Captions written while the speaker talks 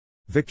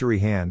Victory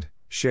hand,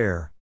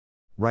 share.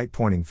 Right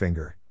pointing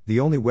finger, the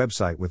only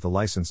website with the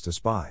license to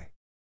spy.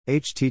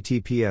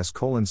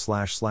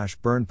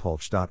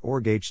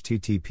 https://burnpulch.org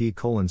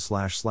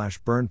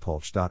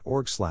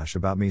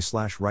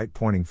http://burnpulch.org/about-me/right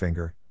pointing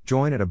finger.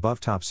 Join at above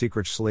top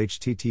secret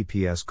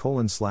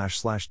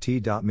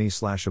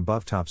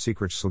https://t.me/above top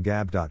secret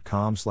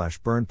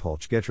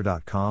gab.com/burnpulch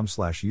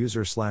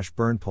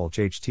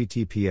getter.com/user/burnpulch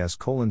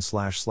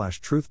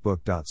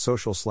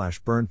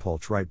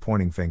https://truthbook.social/burnpulch right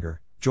pointing finger.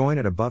 Join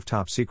at above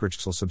top secret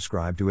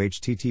subscribe to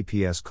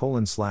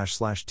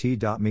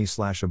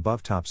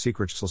https://t.me/above top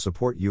secret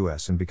support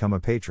us and become a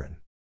patron.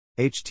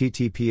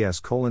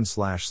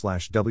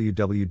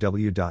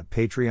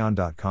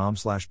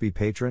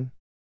 https://www.patreon.com/bepatron.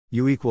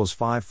 U equals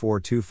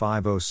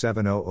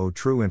 542507000.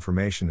 True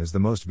information is the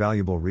most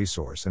valuable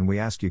resource and we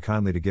ask you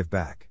kindly to give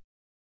back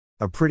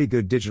a pretty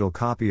good digital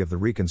copy of the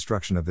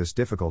reconstruction of this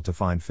difficult to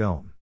find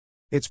film.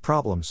 Its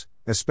problems,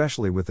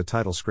 especially with the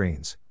title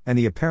screens, and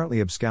the apparently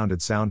absconded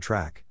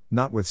soundtrack,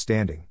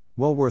 notwithstanding,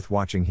 well worth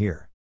watching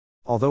here.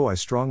 Although I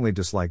strongly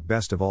dislike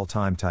best of all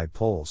time type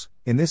polls,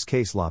 in this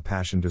case La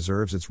Passion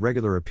deserves its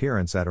regular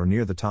appearance at or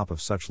near the top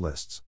of such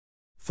lists.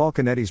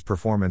 Falconetti's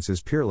performance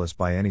is peerless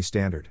by any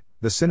standard,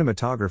 the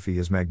cinematography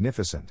is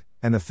magnificent,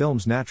 and the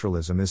film's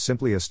naturalism is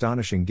simply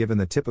astonishing given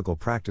the typical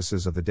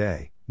practices of the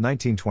day,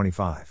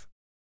 1925.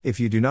 If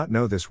you do not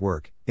know this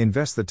work,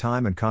 invest the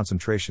time and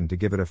concentration to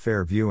give it a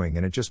fair viewing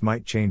and it just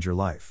might change your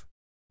life.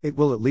 It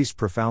will at least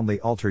profoundly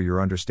alter your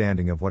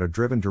understanding of what a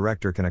driven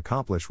director can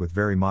accomplish with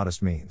very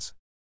modest means.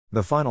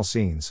 The final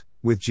scenes,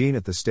 with Jean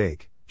at the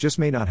stake, just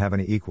may not have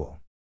any equal.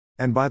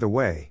 And by the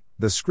way,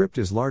 the script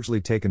is largely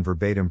taken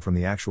verbatim from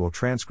the actual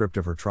transcript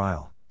of her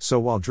trial, so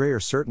while Dreyer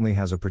certainly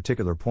has a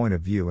particular point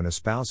of view and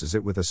espouses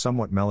it with a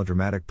somewhat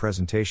melodramatic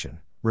presentation,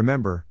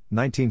 remember,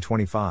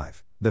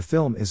 1925, the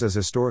film is as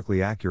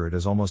historically accurate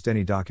as almost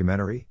any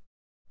documentary.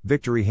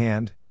 Victory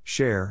hand,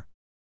 share.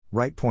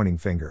 Right pointing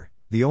finger,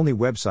 the only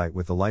website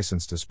with the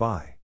license to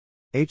spy.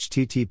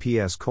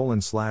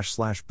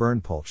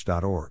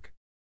 https://burnpulch.org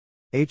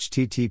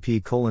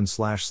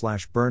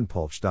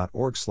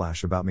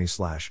http://burnpulch.org/about-me/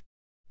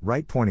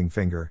 right pointing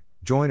finger,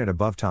 join at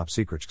above top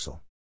secret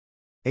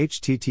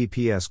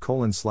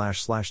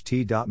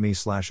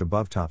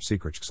https://t.me/above top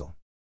secret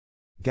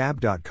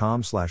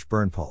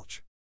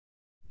gab.com/burnpulch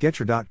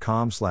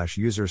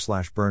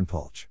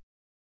getter.com/user/burnpulch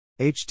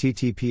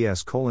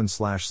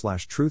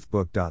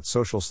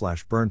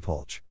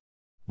https://truthbook.social/burnpulch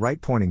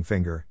right pointing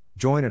finger,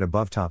 join at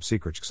above top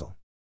secret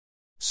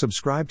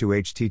subscribe to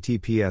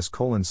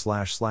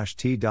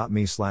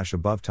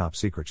https://t.me/above top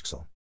secret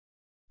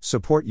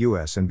support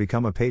us and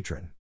become a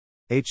patron.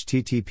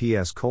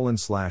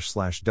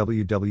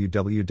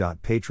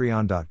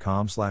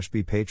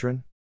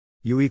 https://www.patreon.com/bepatron.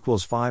 U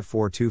equals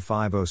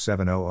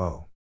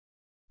 542507000.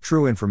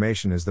 True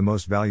information is the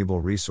most valuable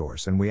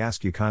resource and we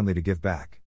ask you kindly to give back